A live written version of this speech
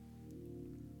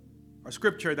Our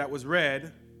scripture that was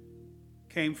read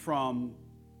came from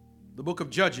the book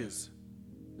of Judges,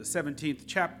 the 17th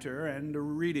chapter, and the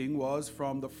reading was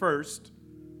from the 1st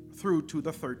through to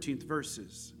the 13th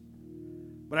verses.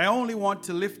 But I only want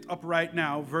to lift up right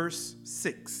now verse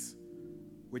 6,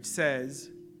 which says,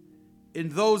 "In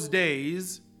those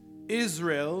days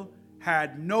Israel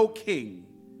had no king,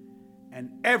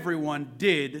 and everyone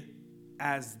did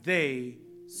as they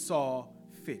saw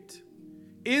fit."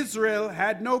 Israel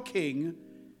had no king,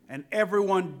 and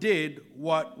everyone did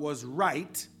what was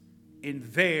right in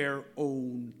their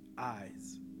own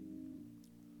eyes.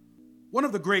 One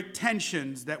of the great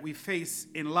tensions that we face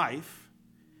in life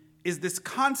is this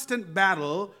constant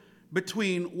battle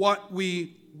between what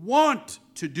we want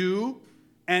to do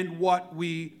and what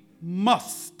we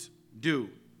must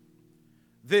do.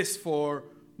 This, for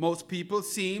most people,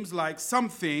 seems like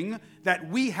something that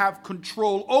we have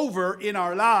control over in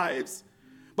our lives.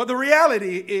 But the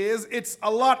reality is it's a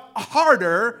lot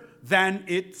harder than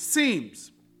it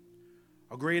seems.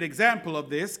 A great example of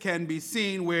this can be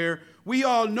seen where we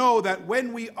all know that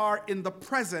when we are in the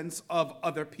presence of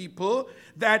other people,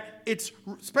 that it's,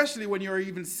 especially when you're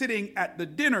even sitting at the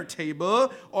dinner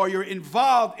table or you're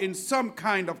involved in some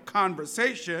kind of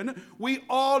conversation, we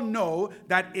all know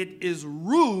that it is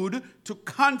rude to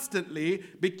constantly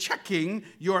be checking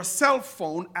your cell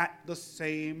phone at the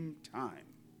same time.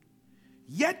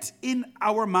 Yet in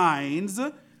our minds,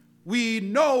 we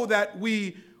know that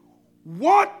we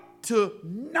want to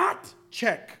not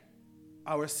check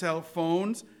our cell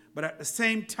phones, but at the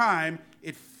same time,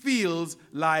 it feels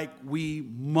like we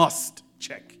must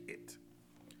check it.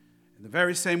 In the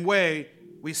very same way,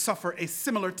 we suffer a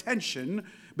similar tension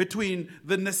between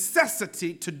the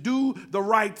necessity to do the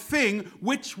right thing,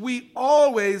 which we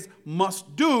always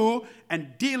must do,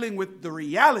 and dealing with the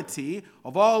reality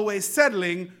of always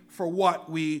settling for what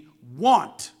we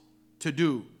want to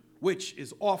do, which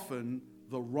is often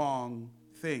the wrong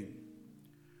thing.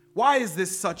 Why is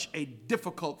this such a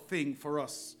difficult thing for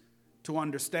us to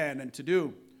understand and to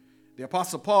do? The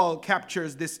Apostle Paul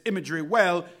captures this imagery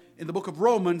well in the book of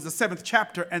Romans, the 7th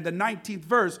chapter and the 19th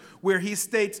verse, where he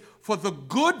states, "For the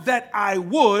good that I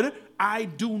would, I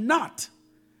do not,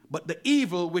 but the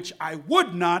evil which I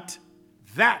would not,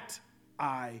 that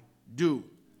I do."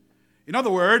 In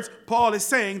other words, Paul is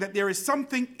saying that there is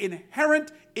something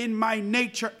inherent in my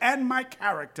nature and my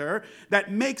character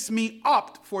that makes me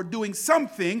opt for doing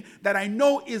something that I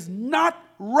know is not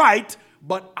right,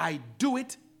 but I do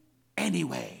it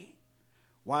anyway.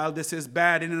 While this is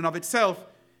bad in and of itself,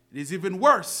 it is even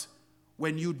worse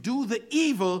when you do the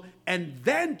evil and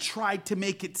then try to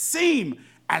make it seem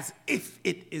as if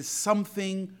it is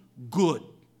something good.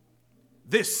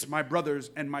 This, my brothers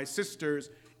and my sisters,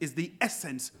 is the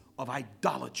essence of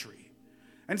idolatry.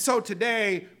 And so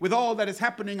today, with all that is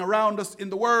happening around us in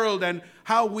the world and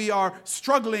how we are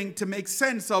struggling to make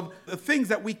sense of the things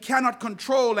that we cannot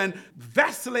control and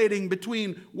vacillating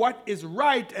between what is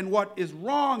right and what is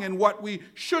wrong and what we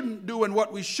shouldn't do and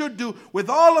what we should do, with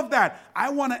all of that,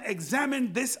 I want to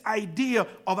examine this idea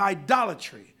of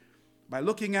idolatry by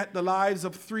looking at the lives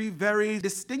of three very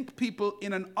distinct people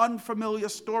in an unfamiliar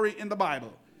story in the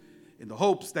Bible, in the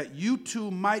hopes that you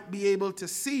too might be able to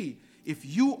see if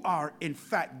you are in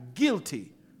fact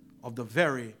guilty of the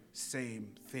very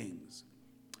same things.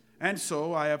 And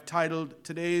so I have titled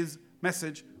today's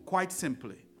message quite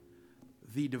simply,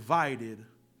 "The Divided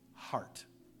Heart."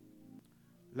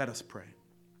 Let us pray.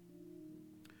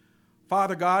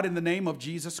 Father God, in the name of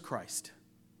Jesus Christ,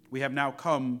 we have now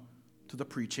come to the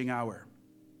preaching hour.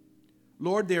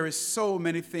 Lord, there is so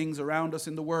many things around us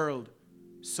in the world,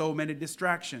 so many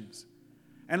distractions.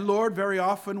 And Lord, very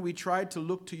often we try to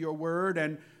look to your word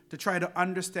and to try to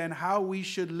understand how we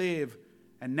should live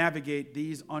and navigate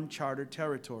these uncharted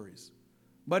territories.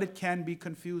 But it can be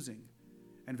confusing.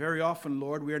 And very often,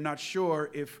 Lord, we are not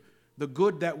sure if the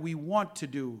good that we want to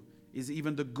do is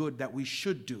even the good that we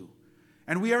should do.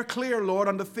 And we are clear, Lord,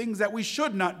 on the things that we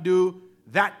should not do,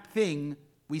 that thing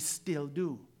we still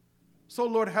do. So,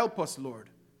 Lord, help us, Lord,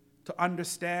 to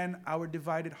understand our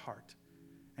divided heart.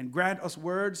 And grant us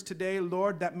words today,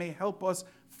 Lord, that may help us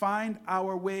find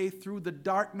our way through the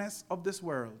darkness of this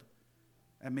world.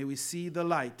 And may we see the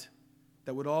light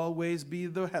that would always be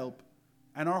the help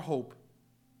and our hope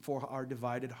for our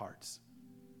divided hearts.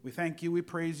 We thank you, we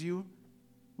praise you,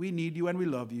 we need you, and we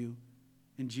love you.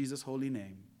 In Jesus' holy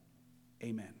name,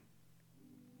 amen.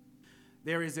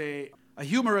 There is a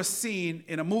humorous scene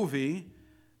in a movie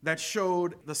that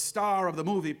showed the star of the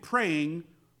movie praying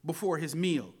before his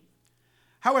meal.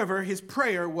 However, his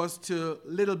prayer was to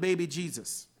little baby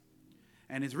Jesus.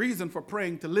 And his reason for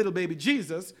praying to little baby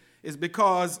Jesus is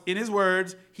because, in his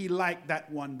words, he liked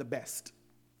that one the best.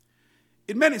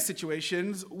 In many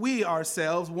situations, we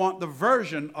ourselves want the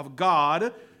version of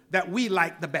God that we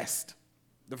like the best.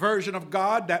 The version of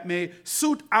God that may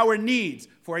suit our needs.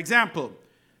 For example,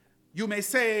 you may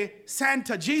say,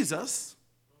 Santa Jesus,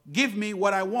 give me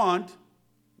what I want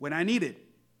when I need it.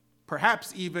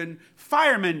 Perhaps even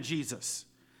Fireman Jesus,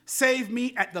 save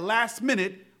me at the last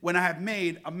minute when I have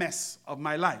made a mess of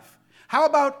my life. How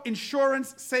about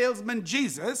insurance salesman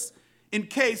Jesus, in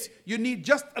case you need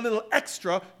just a little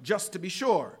extra just to be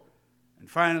sure? And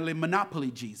finally,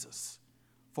 Monopoly Jesus,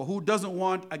 for who doesn't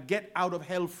want a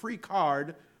get-out-of-hell-free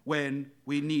card when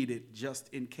we need it just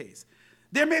in case?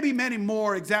 There may be many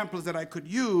more examples that I could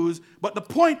use, but the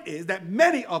point is that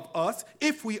many of us,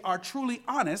 if we are truly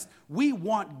honest, we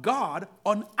want God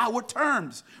on our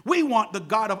terms. We want the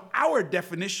God of our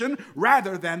definition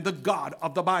rather than the God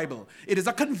of the Bible. It is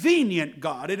a convenient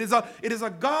God. It is a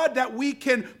God that we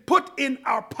can put in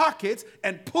our pockets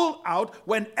and pull out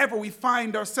whenever we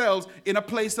find ourselves in a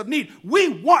place of need. We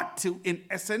want to, in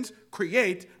essence,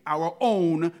 create our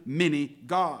own mini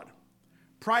God.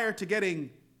 Prior to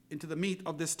getting into the meat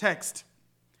of this text,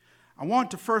 I want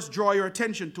to first draw your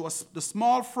attention to the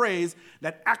small phrase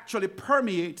that actually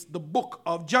permeates the book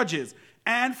of Judges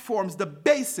and forms the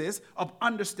basis of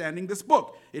understanding this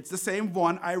book. It's the same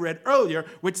one I read earlier,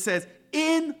 which says,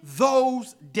 in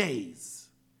those days,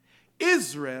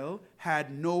 Israel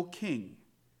had no king.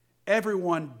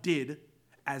 Everyone did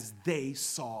as they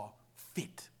saw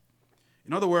fit.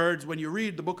 In other words, when you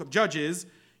read the book of Judges,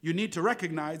 you need to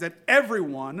recognize that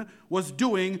everyone was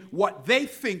doing what they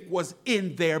think was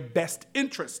in their best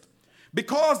interest.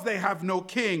 Because they have no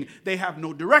king, they have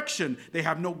no direction, they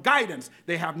have no guidance,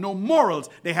 they have no morals,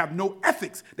 they have no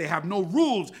ethics, they have no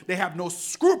rules, they have no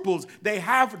scruples, they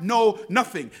have no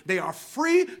nothing. They are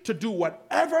free to do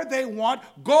whatever they want,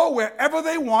 go wherever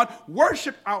they want,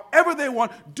 worship however they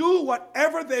want, do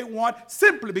whatever they want,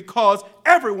 simply because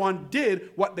everyone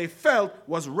did what they felt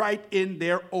was right in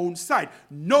their own sight.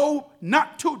 No,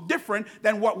 not too different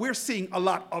than what we're seeing a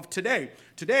lot of today.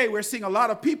 Today, we're seeing a lot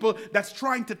of people that's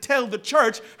trying to tell the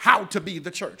church how to be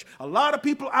the church. A lot of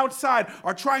people outside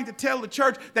are trying to tell the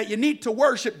church that you need to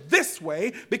worship this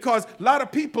way because a lot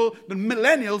of people, the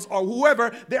millennials or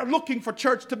whoever, they're looking for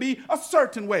church to be a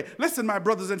certain way. Listen, my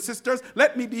brothers and sisters,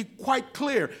 let me be quite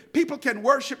clear. People can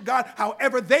worship God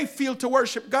however they feel to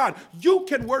worship God. You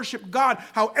can worship God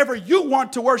however you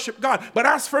want to worship God. But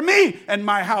as for me and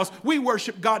my house, we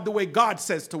worship God the way God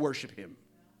says to worship him.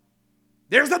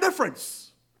 There's a difference.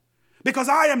 Because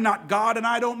I am not God and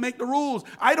I don't make the rules.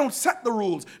 I don't set the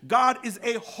rules. God is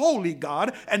a holy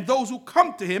God, and those who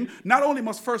come to him not only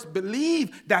must first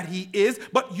believe that he is,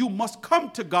 but you must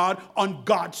come to God on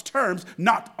God's terms,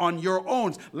 not on your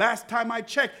own. Last time I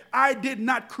checked, I did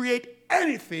not create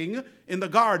anything in the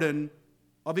Garden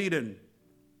of Eden.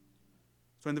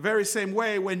 So in the very same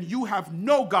way, when you have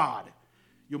no God,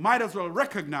 you might as well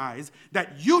recognize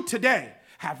that you today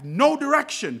have no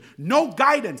direction, no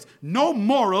guidance, no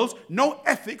morals, no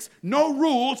ethics, no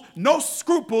rules, no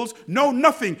scruples, no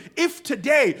nothing. If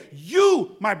today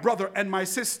you, my brother and my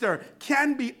sister,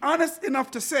 can be honest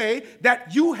enough to say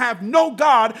that you have no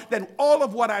God, then all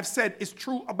of what I've said is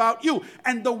true about you.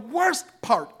 And the worst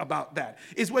part about that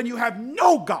is when you have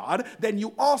no God, then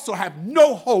you also have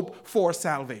no hope for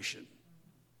salvation.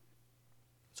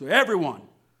 So everyone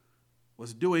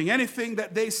was doing anything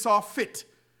that they saw fit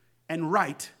and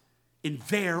right in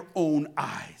their own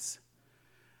eyes.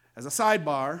 As a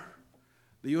sidebar,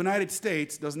 the United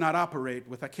States does not operate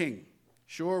with a king.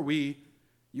 Sure,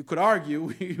 you could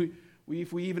argue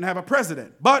if we even have a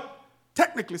president. But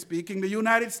technically speaking, the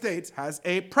United States has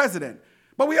a president.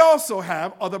 But we also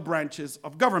have other branches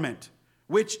of government,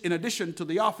 which in addition to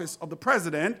the office of the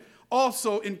president,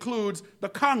 also includes the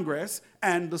Congress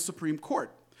and the Supreme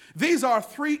Court. These are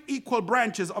three equal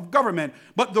branches of government,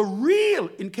 but the real,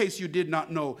 in case you did not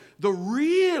know, the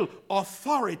real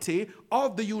authority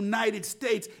of the United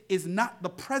States is not the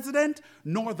president,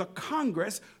 nor the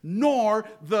Congress, nor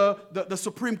the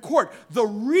Supreme Court. The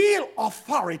real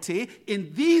authority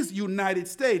in these United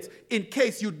States, in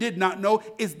case you did not know,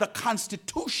 is the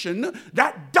Constitution,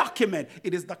 that document.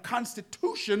 It is the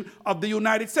Constitution of the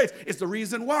United States. It's the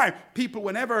reason why people,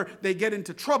 whenever they get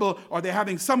into trouble or they're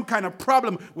having some kind of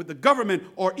problem with the government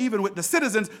or even with the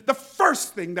citizens, the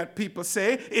first thing that people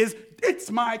say is,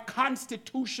 it's my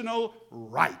constitutional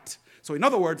right. So in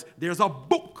other words, there's a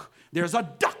book, there's a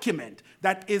document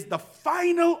that is the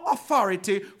final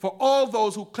authority for all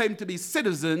those who claim to be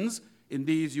citizens in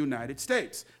these United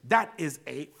States. That is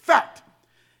a fact.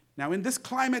 Now in this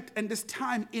climate and this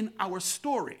time in our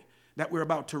story, that we're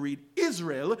about to read,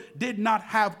 Israel did not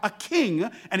have a king,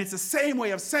 and it's the same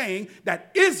way of saying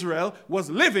that Israel was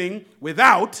living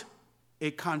without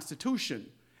a constitution,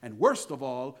 and worst of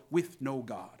all, with no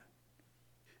God.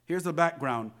 Here's the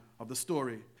background of the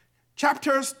story.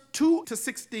 Chapters 2 to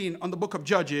 16 on the book of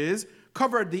Judges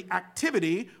covered the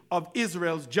activity of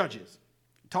Israel's judges.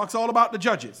 It talks all about the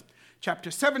judges.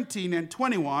 Chapter 17 and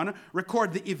 21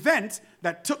 record the events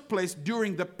that took place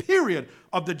during the period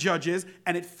of the judges,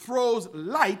 and it throws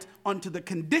light onto the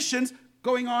conditions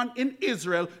going on in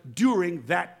Israel during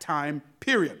that time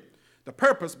period. The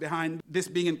purpose behind this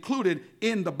being included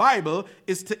in the Bible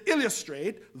is to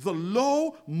illustrate the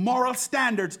low moral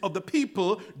standards of the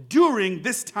people during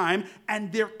this time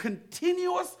and their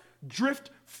continuous drift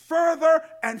further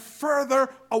and further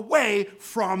away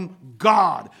from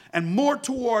God and more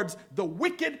towards the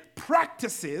wicked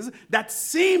practices that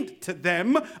seemed to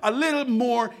them a little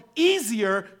more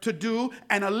easier to do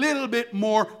and a little bit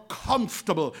more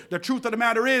comfortable. The truth of the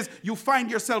matter is, you find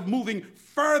yourself moving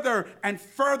further and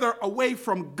further away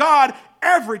from God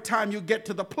every time you get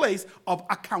to the place of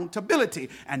accountability.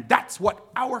 And that's what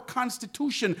our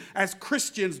Constitution as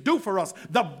Christians do for us.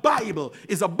 The Bible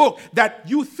is a book that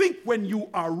you think when you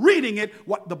are reading it,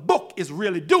 what the book is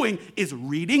really doing is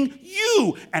reading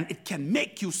you. And it can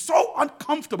make you so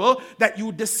uncomfortable that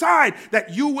you decide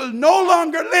that you will no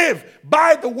longer live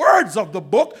by the words of the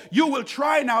book. You will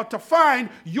try now to find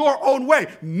your own way.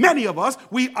 Many of us,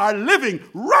 we are living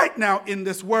right now in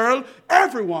this world,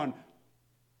 everyone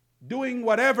doing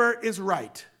whatever is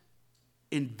right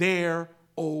in their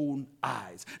own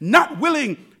eyes, not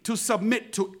willing to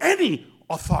submit to any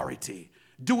authority,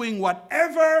 doing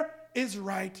whatever is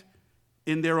right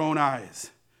in their own eyes.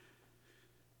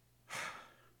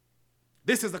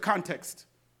 This is the context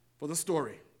for the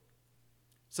story.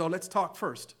 So let's talk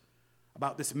first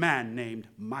about this man named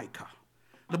Micah.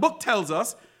 The book tells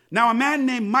us, now a man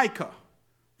named Micah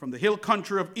from the hill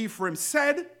country of Ephraim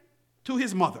said to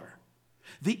his mother,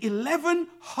 the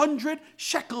 1,100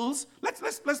 shekels,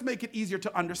 let's make it easier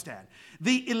to understand.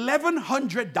 The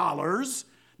 $1,100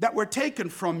 that were taken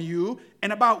from you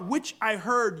and about which I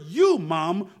heard you,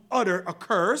 Mom, utter a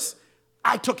curse,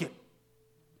 I took it.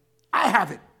 I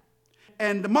have it.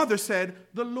 And the mother said,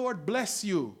 the Lord bless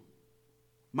you,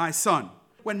 my son.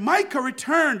 When Micah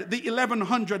returned the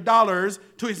 $1,100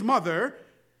 to his mother,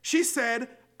 she said,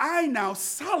 I now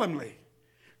solemnly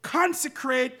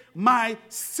consecrate my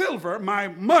silver, my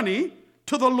money,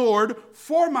 to the Lord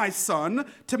for my son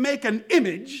to make an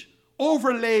image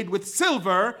overlaid with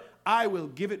silver. I will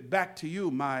give it back to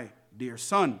you, my dear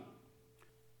son.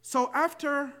 So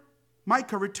after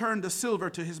Micah returned the silver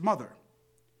to his mother,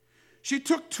 she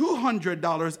took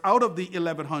 $200 out of the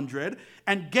 $1,100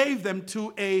 and gave them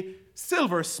to a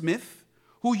silversmith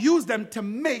who used them to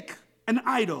make an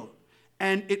idol.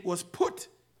 And it was put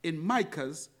in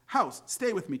Micah's house.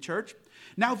 Stay with me, church.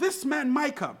 Now, this man,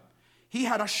 Micah, he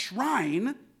had a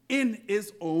shrine in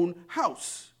his own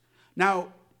house.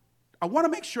 Now, I want to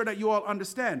make sure that you all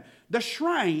understand. The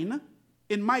shrine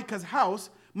in Micah's house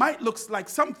might look like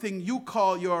something you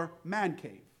call your man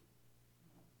cave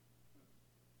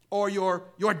or your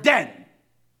den.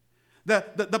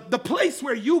 The place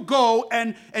where you go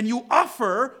and you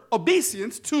offer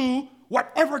obeisance to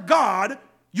whatever God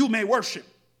you may worship.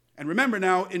 And remember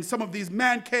now, in some of these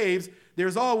man caves,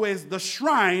 there's always the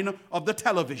shrine of the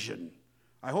television.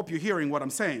 I hope you're hearing what I'm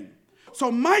saying.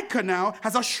 So Micah now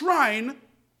has a shrine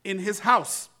in his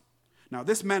house. Now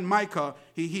this man Micah,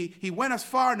 he went as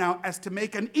far now as to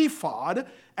make an ephod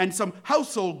and some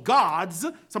household gods,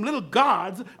 some little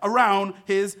gods around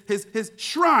his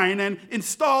shrine, and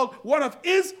installed one of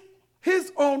his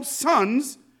own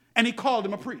sons, and he called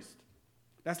him a priest.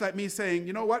 That's like me saying,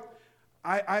 you know what?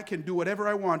 I can do whatever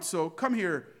I want, so come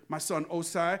here, my son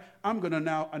Osai. I'm going to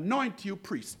now anoint you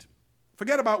priest.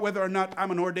 Forget about whether or not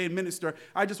I'm an ordained minister.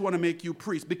 I just want to make you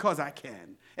priest because I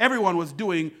can. Everyone was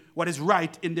doing what is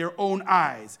right in their own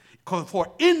eyes.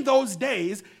 For in those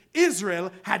days,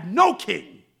 Israel had no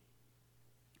king.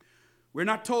 We're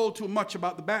not told too much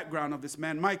about the background of this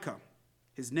man Micah.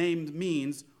 His name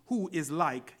means who is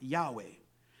like Yahweh.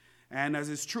 And as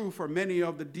is true for many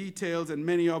of the details and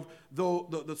many of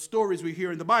the stories we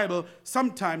hear in the Bible,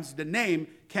 sometimes the name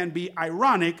can be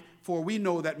ironic, for we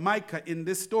know that Micah in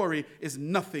this story is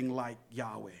nothing like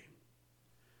Yahweh.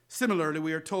 Similarly,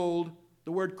 we are told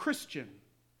the word Christian.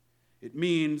 It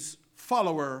means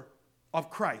follower of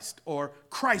Christ or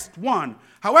Christ one.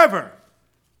 However,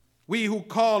 we who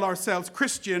call ourselves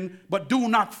Christian but do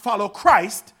not follow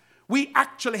Christ, we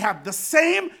actually have the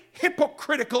same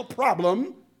hypocritical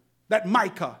problem that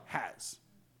Micah has.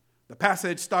 The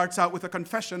passage starts out with a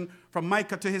confession from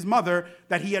Micah to his mother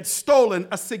that he had stolen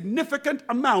a significant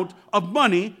amount of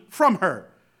money from her.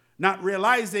 Not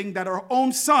realizing that her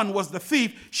own son was the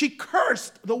thief, she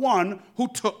cursed the one who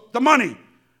took the money.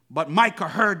 But Micah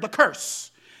heard the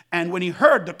curse. And when he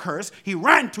heard the curse, he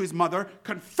ran to his mother,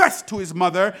 confessed to his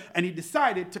mother, and he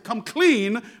decided to come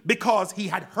clean because he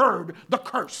had heard the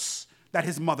curse that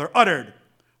his mother uttered.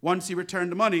 Once he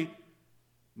returned the money,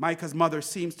 Micah's mother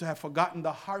seems to have forgotten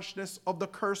the harshness of the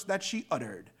curse that she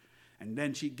uttered. And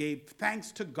then she gave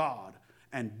thanks to God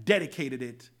and dedicated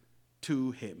it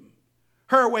to him.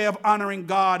 Her way of honoring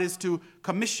God is to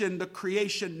commission the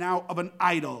creation now of an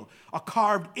idol, a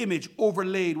carved image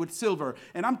overlaid with silver.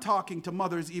 And I'm talking to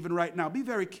mothers even right now. Be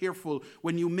very careful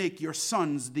when you make your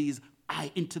sons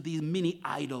into these mini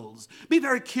idols. Be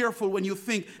very careful when you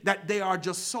think that they are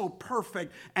just so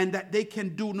perfect and that they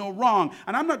can do no wrong.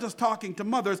 And I'm not just talking to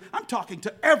mothers, I'm talking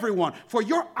to everyone. For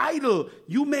your idol,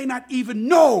 you may not even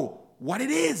know what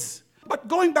it is. But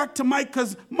going back to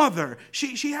Micah's mother,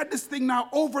 she had this thing now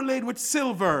overlaid with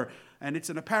silver, and it's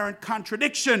an apparent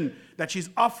contradiction that she's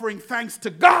offering thanks to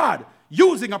God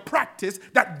using a practice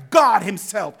that God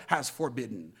himself has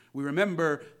forbidden. We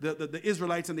remember the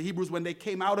Israelites and the Hebrews when they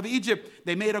came out of Egypt,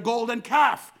 they made a golden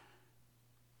calf.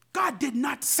 God did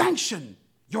not sanction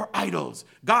your idols.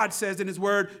 God says in his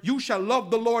word, you shall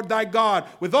love the Lord thy God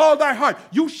with all thy heart.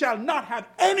 You shall not have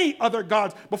any other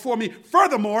gods before me.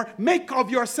 Furthermore, make of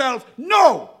yourselves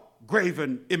no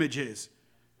graven images.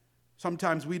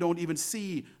 Sometimes we don't even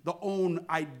see the own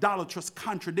idolatrous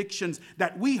contradictions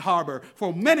that we harbor.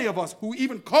 For many of us who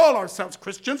even call ourselves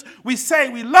Christians, we say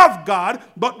we love God,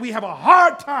 but we have a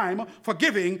hard time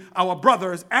forgiving our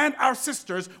brothers and our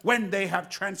sisters when they have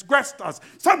transgressed us.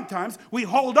 Sometimes we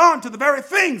hold on to the very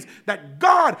things that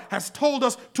God has told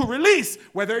us to release,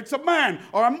 whether it's a man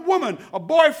or a woman, a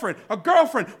boyfriend, a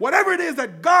girlfriend, whatever it is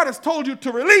that God has told you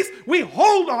to release, we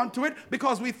hold on to it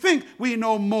because we think we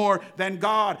know more than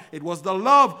God. It was the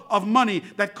love of money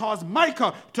that caused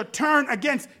Micah to turn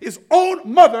against his own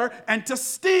mother and to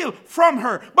steal from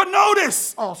her. But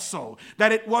notice also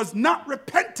that it was not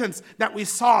repentance that we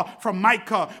saw from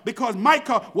Micah, because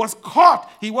Micah was caught.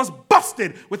 He was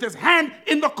busted with his hand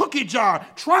in the cookie jar,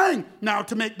 trying now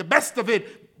to make the best of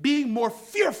it, being more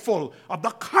fearful of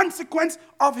the consequence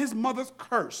of his mother's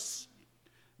curse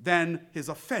than his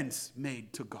offense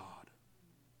made to God.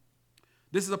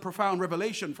 This is a profound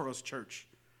revelation for us, church.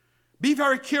 Be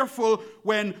very careful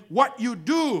when what you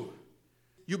do,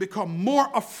 you become more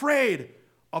afraid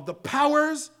of the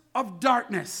powers of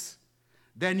darkness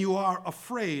than you are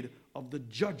afraid of the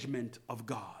judgment of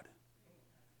God.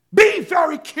 Be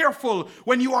very careful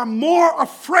when you are more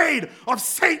afraid of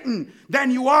Satan than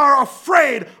you are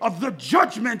afraid of the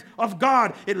judgment of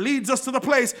God. It leads us to the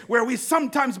place where we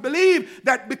sometimes believe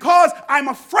that because I'm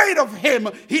afraid of him,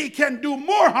 he can do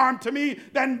more harm to me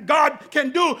than God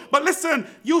can do. But listen,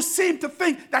 you seem to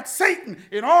think that Satan,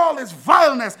 in all his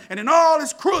vileness and in all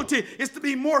his cruelty, is to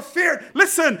be more feared.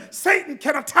 Listen, Satan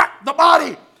can attack the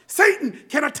body. Satan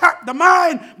can attack the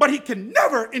mind, but he can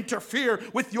never interfere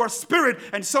with your spirit.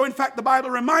 And so, in fact, the Bible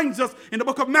reminds us in the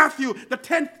book of Matthew, the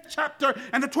 10th chapter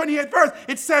and the 28th verse,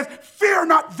 it says, fear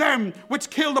not them which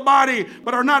kill the body,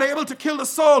 but are not able to kill the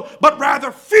soul, but rather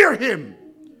fear him,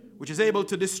 which is able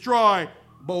to destroy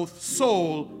both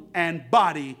soul and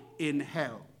body in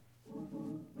hell.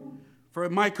 For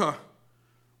Micah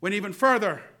went even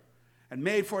further and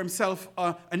made for himself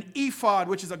an ephod,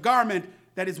 which is a garment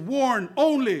that is worn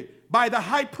only by the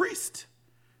high priest.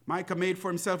 Micah made for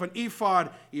himself an ephod.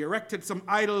 He erected some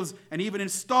idols and even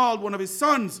installed one of his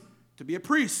sons to be a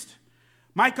priest.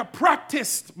 Micah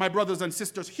practiced, my brothers and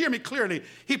sisters, hear me clearly,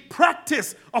 he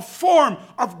practiced a form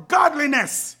of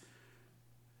godliness.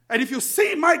 And if you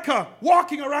see Micah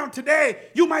walking around today,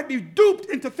 you might be duped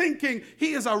into thinking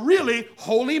he is a really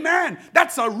holy man.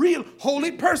 That's a real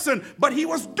holy person. But he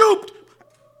was duped.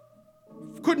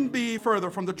 Couldn't be further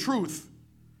from the truth.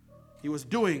 He was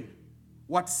doing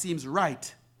what seems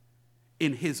right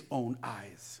in his own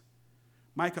eyes.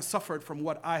 Micah suffered from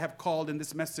what I have called in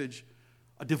this message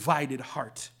a divided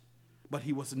heart, but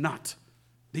he was not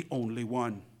the only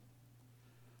one.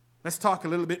 Let's talk a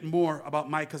little bit more about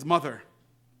Micah's mother.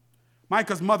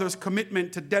 Micah's mother's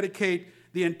commitment to dedicate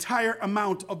the entire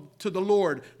amount to the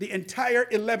Lord, the entire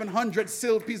 1,100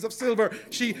 pieces of silver,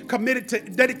 she committed to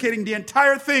dedicating the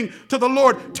entire thing to the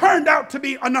Lord, turned out to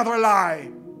be another lie.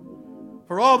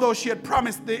 For although she had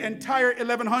promised the entire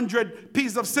 1,100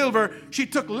 pieces of silver, she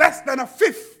took less than a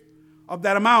fifth of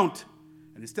that amount.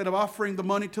 And instead of offering the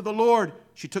money to the Lord,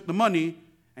 she took the money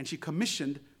and she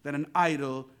commissioned that an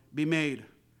idol be made.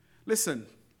 Listen,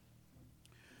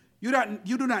 You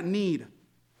do not need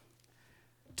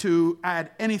to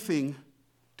add anything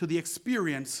to the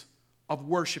experience of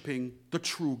worshiping the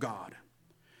true God.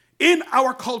 In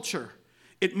our culture,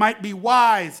 it might be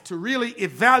wise to really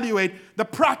evaluate the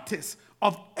practice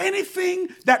of anything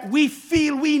that we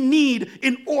feel we need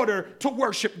in order to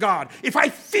worship God. If I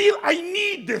feel I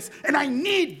need this and I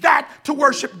need that to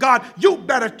worship God, you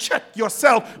better check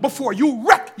yourself before you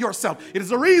wreck yourself. It is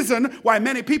the reason why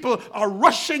many people are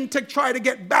rushing to try to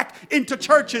get back into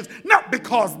churches, not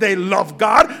because they love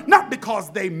God, not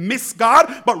because they miss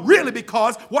God, but really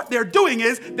because what they're doing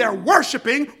is they're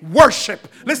worshiping worship.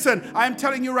 Listen, I'm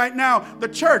telling you right now, the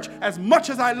church, as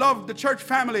much as I love the church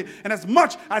family and as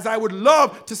much as I would love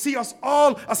to see us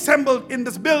all assembled in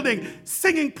this building,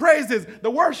 singing praises, the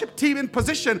worship team in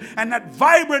position, and that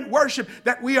vibrant worship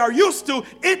that we are used to,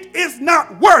 it is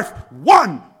not worth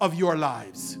one of your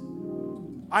lives.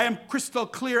 I am crystal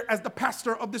clear as the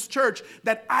pastor of this church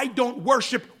that I don't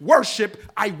worship,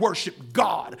 I worship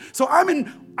God. So I'm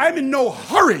in no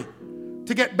hurry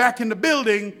to get back in the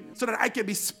building so that I can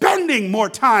be spending more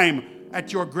time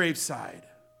at your graveside.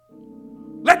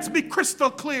 Let's be crystal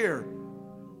clear.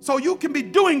 So you can be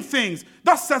doing things.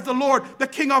 Thus says the Lord, the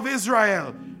King of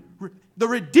Israel, the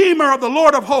Redeemer of the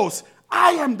Lord of hosts.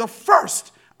 I am the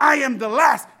first, I am the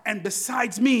last, and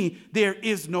besides me, there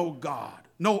is no God,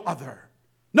 no other,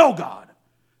 no God.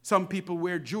 Some people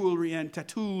wear jewelry and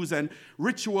tattoos and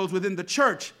rituals within the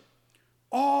church.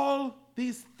 All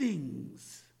these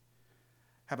things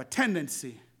have a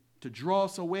tendency to draw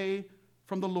us away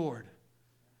from the Lord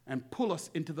and pull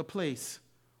us into the place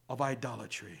of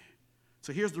idolatry.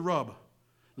 So here's the rub.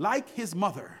 Like his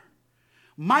mother,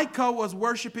 Micah was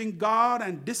worshiping God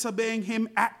and disobeying him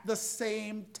at the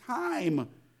same time.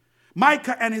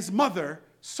 Micah and his mother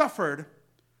suffered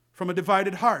from a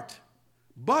divided heart.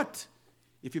 But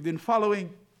if you've been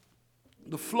following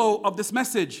the flow of this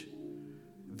message,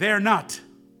 they're not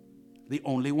the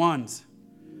only ones.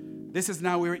 This is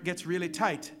now where it gets really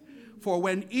tight. For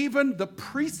when even the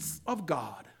priests of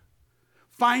God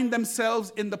find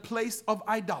themselves in the place of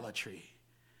idolatry,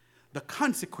 the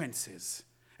consequences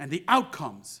and the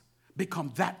outcomes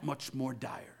become that much more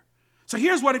dire. So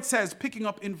here's what it says, picking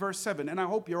up in verse 7, and I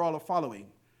hope you're all following.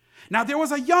 Now there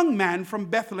was a young man from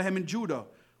Bethlehem in Judah,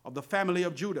 of the family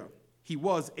of Judah. He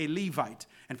was a Levite.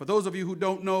 And for those of you who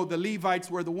don't know, the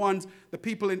Levites were the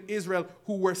people in Israel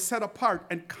who were set apart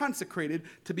and consecrated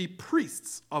to be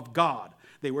priests of God.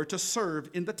 They were to serve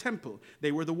in the temple.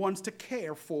 They were the ones to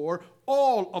care for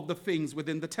all of the things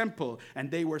within the temple,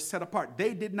 and they were set apart.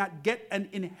 They did not get an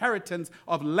inheritance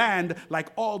of land like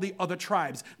all the other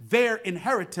tribes. Their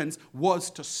inheritance was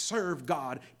to serve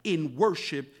God in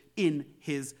worship in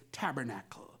his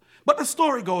tabernacle. But the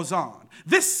story goes on.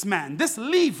 This man, this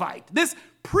Levite, this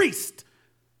priest,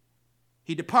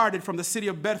 he departed from the city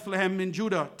of Bethlehem in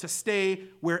Judah to stay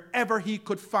wherever he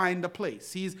could find a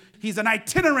place. He's an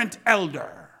itinerant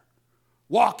elder,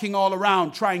 walking all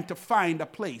around trying to find a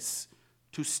place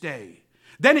to stay.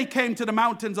 Then he came to the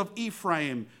mountains of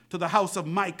Ephraim, to the house of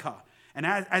Micah, and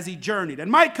as he journeyed.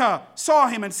 And Micah saw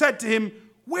him and said to him,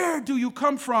 "Where do you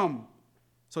come from?"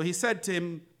 So he said to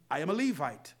him, "I am a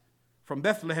Levite from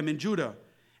Bethlehem in Judah,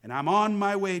 and I'm on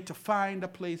my way to find a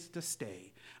place to stay.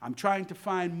 I'm trying to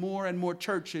find more and more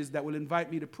churches that will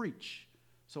invite me to preach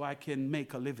so I can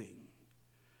make a living."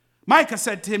 Micah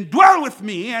said to him, "Dwell with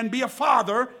me and be a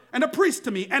father and a priest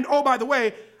to me. And oh, by the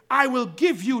way, I will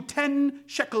give you 10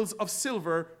 shekels of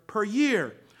silver per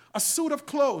year, a suit of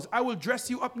clothes. I will dress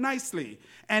you up nicely,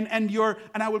 and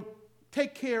I will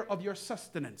take care of your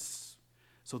sustenance."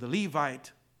 So the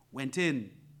Levite went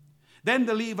in. Then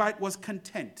the Levite was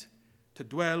content to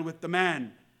dwell with the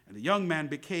man, and the young man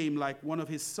became like one of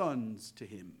his sons to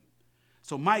him.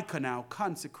 So Micah now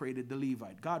consecrated the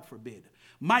Levite. God forbid.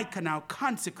 Micah now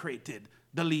consecrated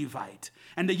the Levite.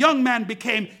 And the young man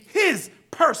became his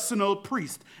personal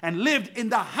priest and lived in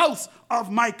the house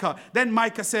of Micah. Then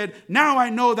Micah said, "Now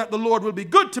I know that the Lord will be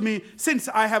good to me since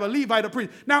I have a Levite, a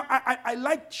priest." Now, I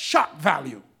like shock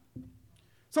value.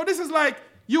 So this is like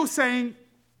you saying,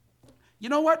 "You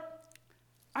know what?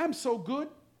 I'm so good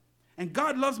and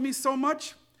God loves me so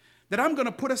much that I'm going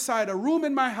to put aside a room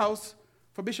in my house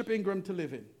for Bishop Ingram to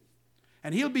live in.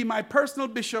 And he'll be my personal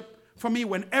bishop for me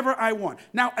whenever I want."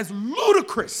 Now, as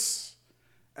ludicrous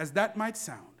as that might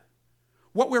sound,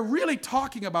 what we're really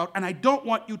talking about, and I don't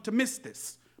want you to miss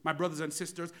this, my brothers and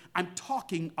sisters, I'm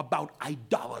talking about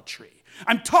idolatry.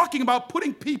 I'm talking about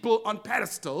putting people on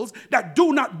pedestals that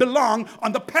do not belong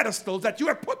on the pedestals that you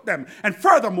have put them. And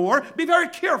furthermore, be very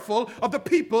careful of the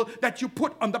people that you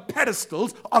put on the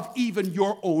pedestals of even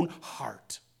your own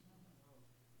heart.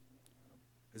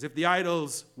 As if the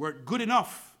idols weren't good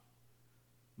enough,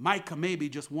 Micah maybe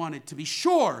just wanted to be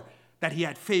sure that he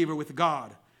had favor with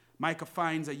God. Micah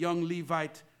finds a young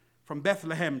Levite from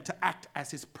Bethlehem to act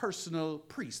as his personal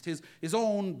priest, his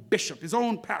own bishop, his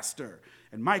own pastor.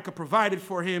 And Micah provided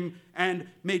for him and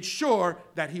made sure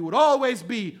that he would always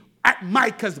be at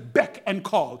Micah's beck and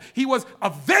call. He was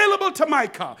available to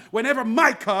Micah whenever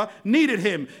Micah needed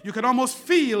him. You could almost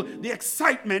feel the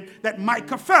excitement that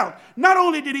Micah felt. Not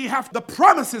only did he have the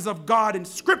promises of God in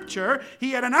Scripture, he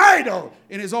had an idol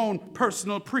in his own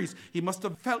personal priest. He must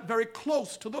have felt very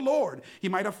close to the Lord. He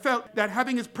might have felt that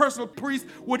having his personal priest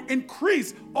would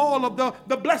increase all of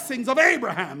the blessings of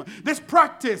Abraham. This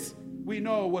practice, we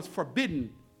know, was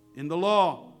forbidden in the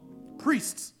law.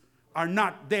 Priests are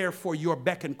not there for your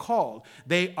beck and call.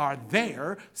 They are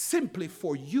there simply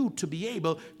for you to be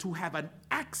able to have an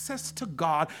access to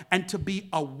God and to be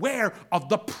aware of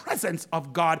the presence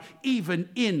of God even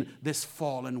in this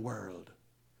fallen world.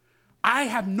 I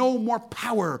have no more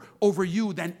power over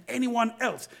you than anyone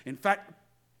else. In fact,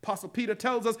 Apostle Peter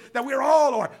tells us that we're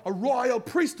all a royal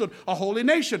priesthood, a holy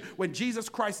nation. When Jesus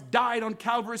Christ died on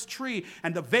Calvary's tree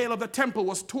and the veil of the temple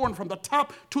was torn from the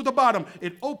top to the bottom,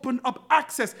 it opened up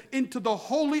access into the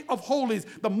Holy of Holies,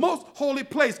 the most holy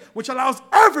place, which allows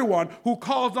everyone who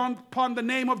calls upon the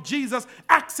name of Jesus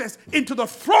access into the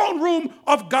throne room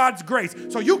of God's grace.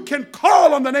 So you can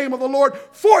call on the name of the Lord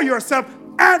for yourself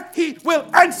and he will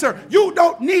answer. You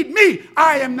don't need me.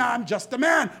 I'm just a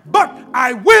man, but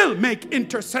I will make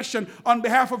intercession on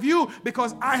behalf of you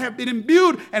because I have been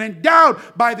imbued and endowed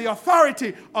by the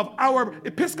authority of our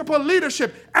Episcopal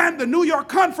leadership and the New York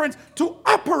Conference to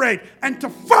operate and to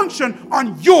function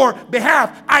on your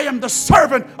behalf. I am the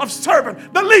servant of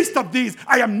servant. The least of these,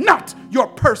 I am not your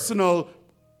personal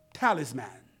talisman.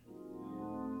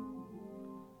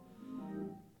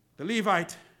 The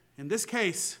Levite, in this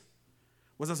case,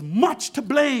 was as much to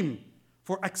blame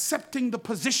for accepting the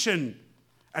position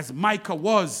as Micah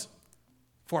was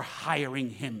for hiring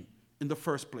him in the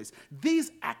first place.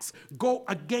 These acts go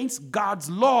against God's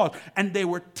law, and they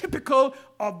were typical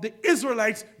of the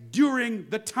Israelites during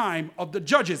the time of the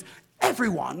judges.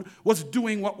 Everyone was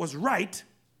doing what was right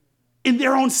in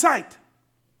their own sight.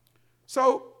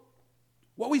 So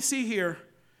what we see here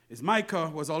is Micah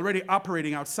was already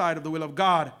operating outside of the will of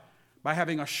God by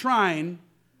having a shrine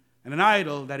and an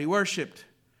idol that he worshipped.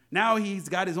 Now he's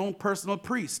got his own personal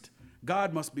priest.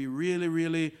 God must be really,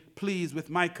 really pleased with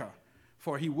Micah,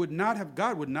 for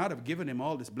God would not have given him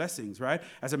all these blessings, right?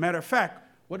 As a matter of fact,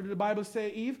 what did the Bible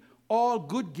say, Eve? All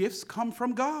good gifts come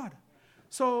from God.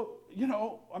 So,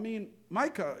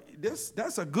 Micah,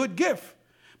 that's a good gift.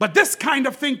 But this kind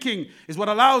of thinking is what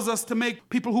allows us to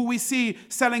make people who we see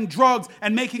selling drugs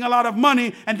and making a lot of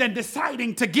money and then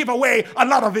deciding to give away a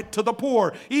lot of it to the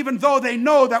poor, even though they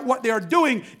know that what they are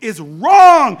doing is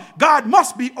wrong. God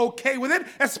must be okay with it,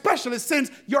 especially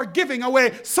since you're giving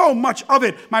away so much of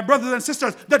it. My brothers and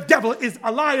sisters, the devil is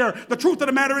a liar. The truth of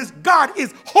the matter is God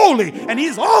is holy, and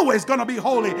he's always going to be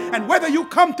holy. And whether you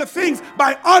come to things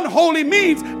by unholy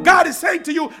means, God is saying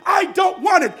to you, I don't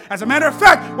want it. As a matter of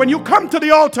fact, when you come to the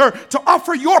altar to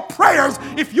offer your prayers,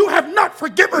 if you have not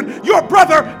forgiven your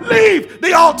brother, leave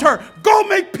the altar. Go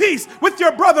make peace with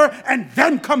your brother and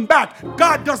then come back.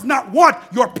 God does not want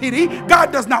your pity.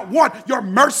 God does not want your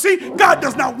mercy. God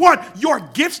does not want your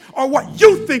gifts or what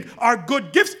you think are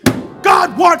good gifts.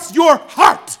 God wants your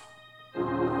heart.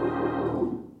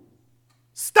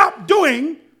 Stop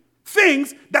doing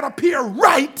things that appear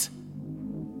right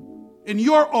in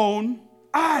your own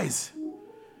eyes.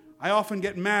 I often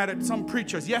get mad at some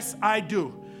preachers. Yes, I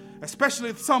do.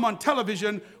 Especially some on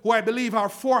television who I believe are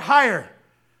for hire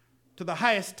to the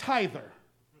highest tither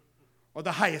or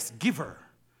the highest giver.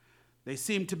 They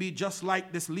seem to be just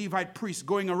like this Levite priest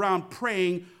going around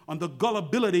preying on the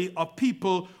gullibility of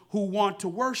people who want to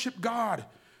worship God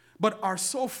but are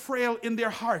so frail in their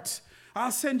hearts. I'll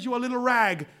send you a little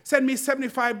rag. Send me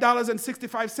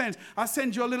 $75.65. I'll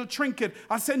send you a little trinket.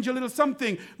 I'll send you a little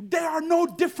something. They are no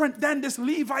different than this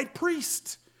Levite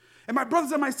priest. And my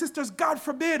brothers and my sisters, God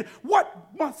forbid, what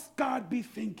must God be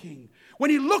thinking when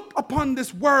he looked upon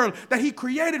this world that he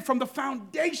created from the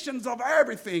foundations of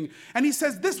everything? And he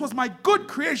says, this was my good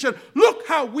creation. Look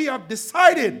how we have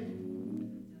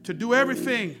decided to do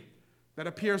everything that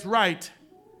appears right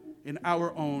in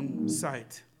our own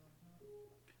sight.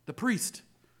 The priest,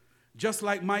 just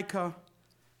like Micah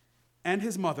and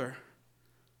his mother,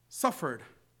 suffered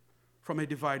from a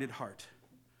divided heart.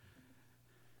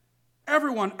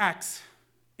 Everyone acts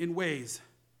in ways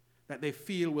that they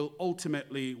feel will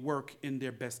ultimately work in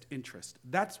their best interest.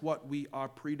 That's what we are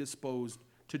predisposed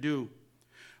to do.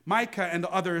 Micah and the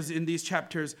others in these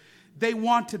chapters, they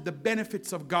wanted the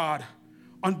benefits of God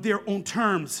on their own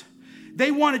terms. They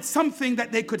wanted something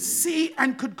that they could see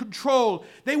and could control.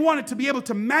 They wanted to be able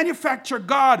to manufacture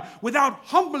God without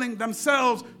humbling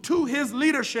themselves to his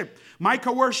leadership.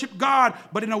 Micah worshiped God,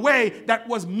 but in a way that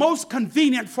was most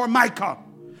convenient for Micah.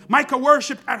 Micah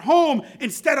worshiped at home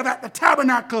instead of at the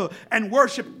tabernacle and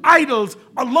worshiped idols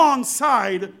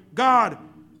alongside God.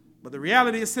 But the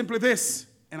reality is simply this,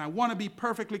 and I want to be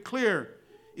perfectly clear.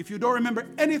 If you don't remember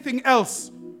anything else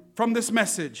from this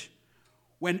message,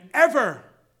 whenever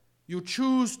you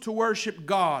choose to worship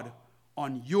God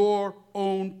on your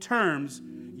own terms,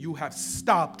 you have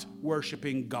stopped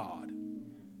worshiping God.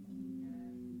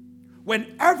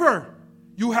 Whenever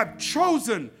you have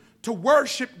chosen to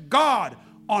worship God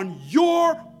on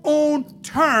your own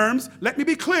terms, let me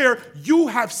be clear, you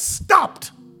have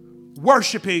stopped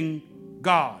worshiping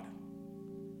God.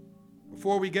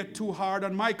 Before we get too hard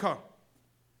on Micah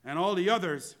and all the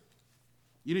others,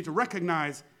 you need to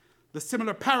recognize the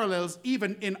similar parallels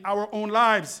even in our own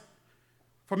lives.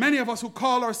 For many of us who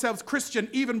call ourselves Christian,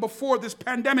 even before this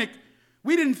pandemic,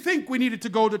 we didn't think we needed to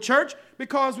go to church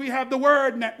because we have the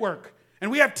Word Network and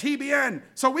we have TBN.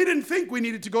 So we didn't think we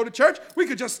needed to go to church. We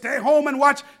could just stay home and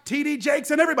watch TD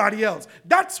Jakes and everybody else.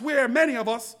 That's where many of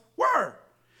us were.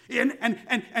 And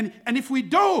if we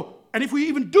do, and if we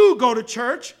even do go to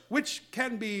church, which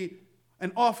can be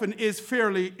and often is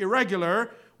fairly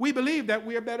irregular, we believe that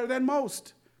we are better than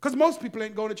most. Because most people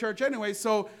ain't going to church anyway,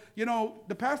 so,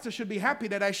 the pastor should be happy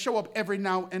that I show up every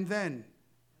now and then.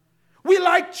 We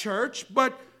like church,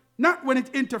 but not when it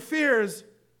interferes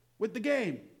with the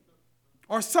game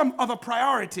or some other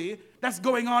priority that's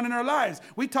going on in our lives.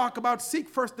 We talk about seek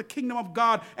first the kingdom of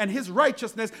God and his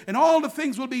righteousness, and all the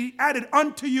things will be added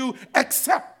unto you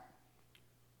except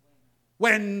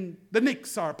when the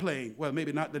Knicks are playing. Well,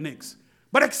 maybe not the Knicks,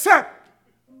 but except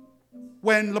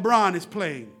when LeBron is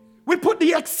playing. We put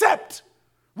the except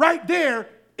right there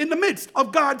in the midst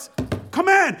of God's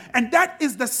command. And that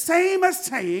is the same as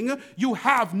saying you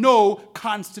have no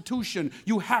constitution.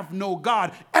 You have no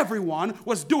God. Everyone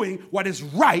was doing what is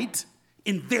right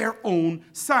in their own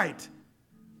sight.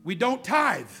 We don't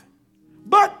tithe,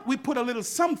 but we put a little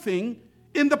something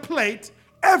in the plate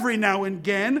every now and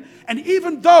again. And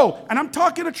even though, and I'm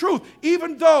talking the truth,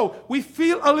 even though we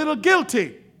feel a little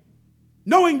guilty,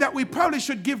 knowing that we probably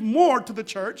should give more to the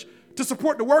church to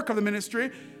support the work of the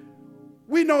ministry,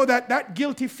 we know that that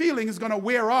guilty feeling is going to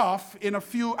wear off in a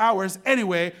few hours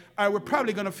anyway. We're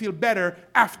probably going to feel better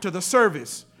after the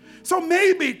service. So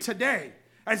maybe today,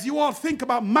 as you all think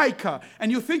about Micah,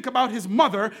 and you think about his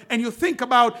mother, and you think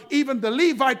about even the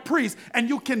Levite priest, and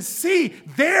you can see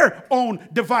their own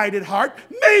divided heart,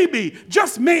 maybe,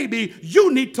 just maybe,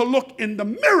 you need to look in the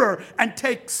mirror and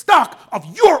take stock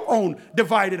of your own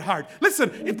divided heart.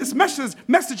 Listen, if this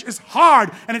message is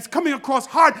hard, and it's coming across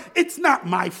hard, it's not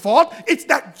my fault. It's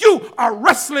that you are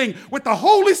wrestling with the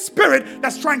Holy Spirit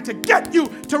that's trying to get you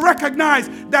to recognize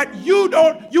that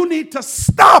you need to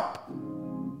stop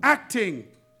acting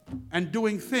and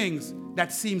doing things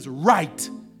that seems right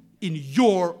in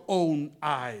your own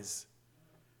eyes.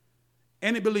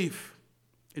 Any belief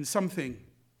in something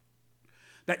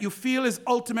that you feel is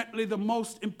ultimately the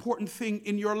most important thing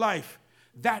in your life,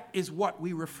 that is what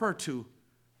we refer to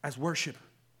as worship.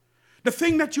 The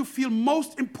thing that you feel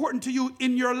most important to you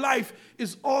in your life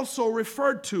is also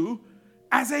referred to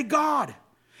as a God.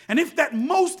 And if that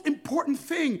most important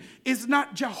thing is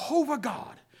not Jehovah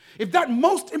God, if that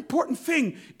most important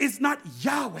thing is not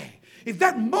Yahweh, if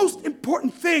that most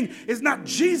important thing is not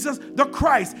Jesus the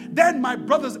Christ, then my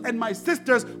brothers and my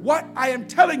sisters, what I am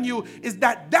telling you is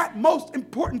that that most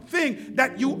important thing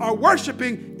that you are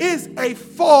worshiping is a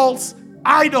false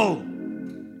idol.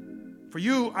 For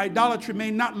you, idolatry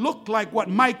may not look like what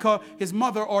Micah, his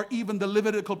mother, or even the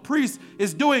Levitical priest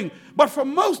is doing. But for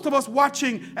most of us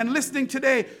watching and listening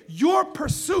today, your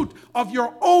pursuit of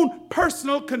your own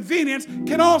personal convenience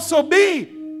can also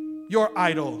be your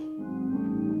idol.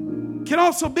 Can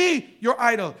also be your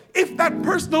idol. If that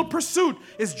personal pursuit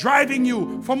is driving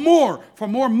you for more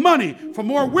money, for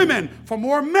more women, for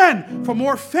more men, for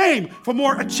more fame, for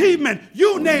more achievement,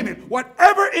 you name it,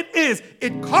 whatever it is,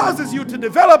 it causes you to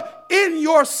develop in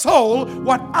your soul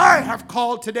what I have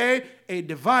called today a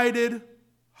divided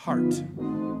heart.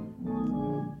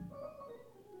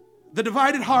 The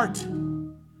divided heart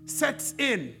sets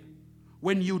in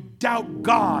when you doubt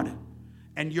God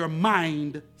and your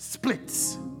mind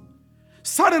splits.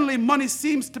 Suddenly, money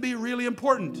seems to be really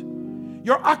important.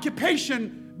 Your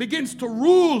occupation begins to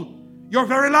rule your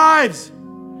very lives.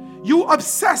 You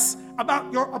obsess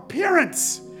about your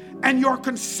appearance and your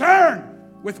concern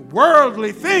with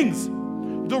worldly things.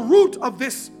 The root of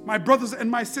this, my brothers and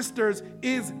my sisters,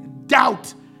 is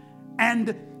doubt.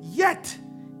 And yet,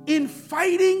 in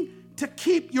fighting to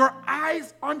keep your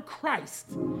eyes on Christ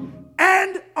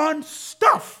and on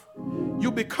stuff,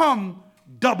 you become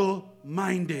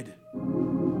double-minded.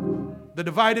 The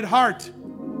divided heart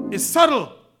is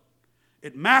subtle.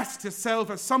 It masks itself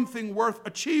as something worth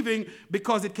achieving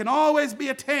because it can always be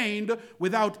attained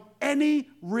without any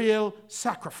real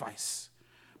sacrifice.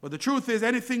 But the truth is,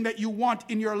 anything that you want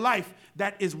in your life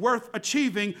that is worth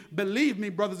achieving, believe me,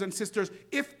 brothers and sisters,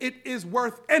 if it is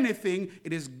worth anything,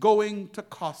 it is going to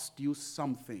cost you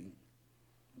something.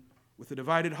 With a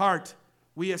divided heart,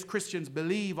 we as Christians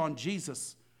believe on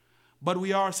Jesus, but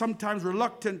we are sometimes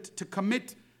reluctant to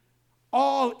commit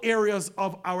all areas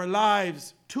of our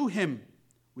lives to Him.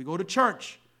 We go to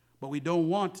church, but we don't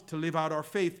want to live out our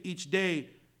faith each day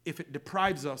if it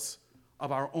deprives us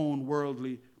of our own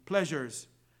worldly pleasures.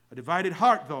 A divided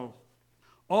heart, though,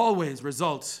 always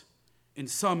results in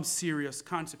some serious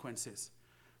consequences.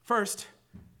 First,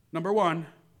 number one,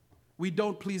 we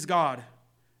don't please God,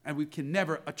 and we can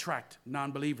never attract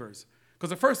non-believers.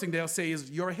 Because the first thing they'll say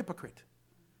is, you're a hypocrite.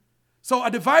 So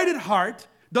a divided heart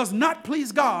does not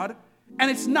please God, and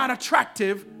it's not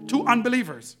attractive to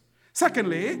unbelievers.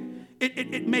 Secondly,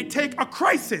 it may take a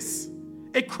crisis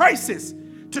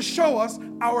to show us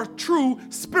our true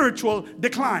spiritual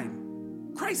decline.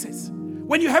 Crisis.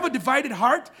 When you have a divided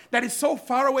heart that is so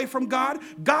far away from God,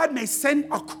 God may send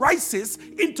a crisis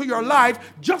into your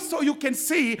life just so you can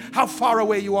see how far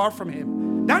away you are from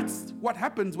Him. That's what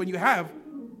happens when you have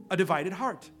a divided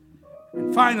heart.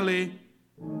 And finally,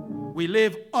 we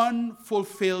live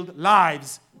unfulfilled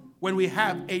lives when we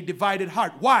have a divided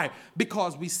heart. Why?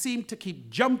 Because we seem to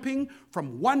keep jumping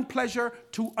from one pleasure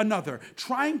to another,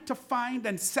 trying to find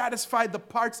and satisfy the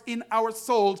parts in our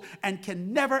souls, and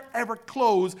can never ever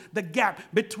close the gap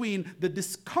between the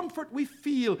discomfort we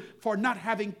feel for not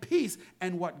having peace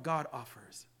and what God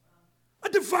offers. A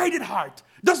divided heart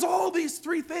does all these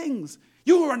three things.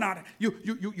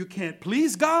 You can't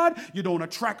please God. You don't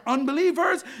attract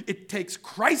unbelievers. It takes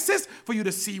crisis for you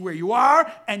to see where you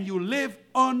are, and you live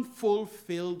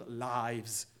unfulfilled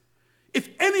lives. If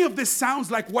any of this sounds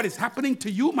like what is happening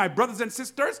to you, my brothers and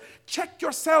sisters, check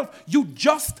yourself. You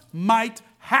just might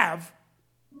have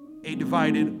a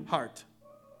divided heart.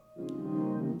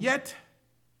 Yet,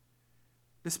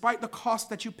 despite the cost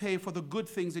that you pay for the good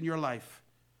things in your life,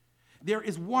 there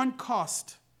is one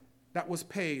cost that was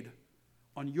paid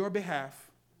on your behalf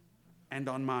and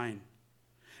on mine.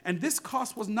 And this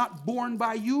cost was not borne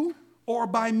by you or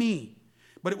by me,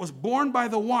 but it was borne by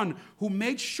the one who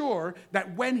made sure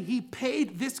that when He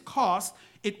paid this cost,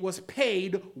 it was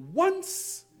paid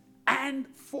once and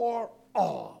for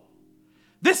all.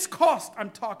 This cost I'm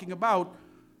talking about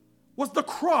was the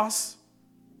cross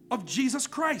of Jesus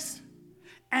Christ.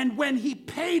 And when He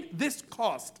paid this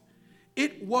cost,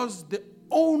 it was the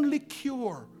only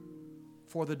cure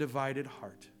for the divided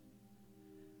heart.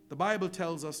 The Bible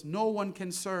tells us no one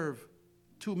can serve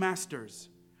two masters,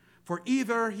 for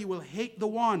either he will hate the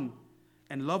one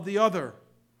and love the other,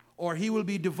 or he will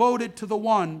be devoted to the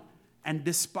one and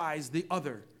despise the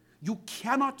other. You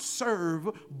cannot serve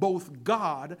both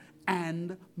God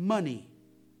and money.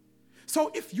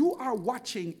 So if you are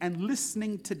watching and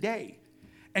listening today,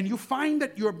 and you find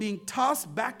that you're being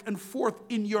tossed back and forth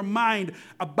in your mind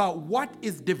about what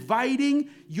is dividing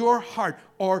your heart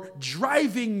or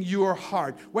driving your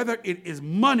heart, whether it is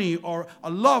money or a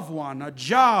loved one, a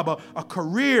job, a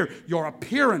career, your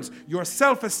appearance, your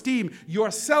self-esteem, your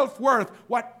self-worth,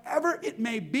 whatever it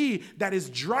may be that is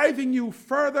driving you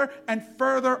further and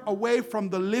further away from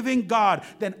the living God,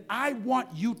 then I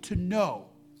want you to know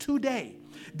today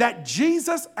that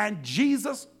Jesus and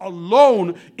Jesus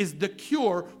alone is the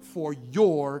cure for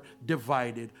your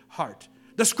divided heart.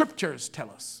 The scriptures tell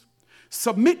us,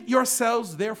 submit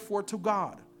yourselves therefore to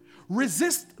God.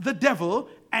 Resist the devil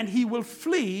and he will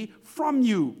flee from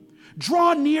you.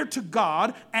 Draw near to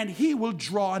God and he will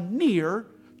draw near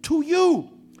to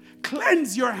you.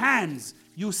 Cleanse your hands,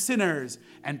 you sinners,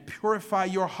 and purify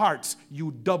your hearts,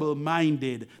 you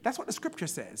double-minded. That's what the scripture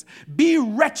says. Be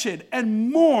wretched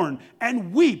and mourn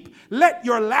and weep. Let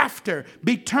your laughter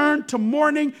be turned to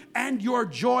mourning and your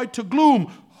joy to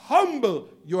gloom. Humble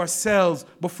yourselves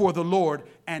before the Lord,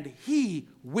 and He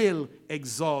will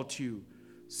exalt you.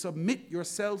 Submit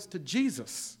yourselves to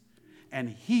Jesus, and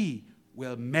He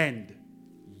will mend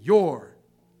your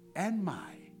and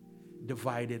my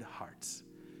divided hearts.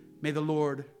 May the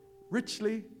Lord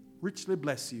richly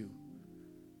bless you,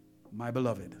 my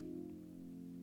beloved.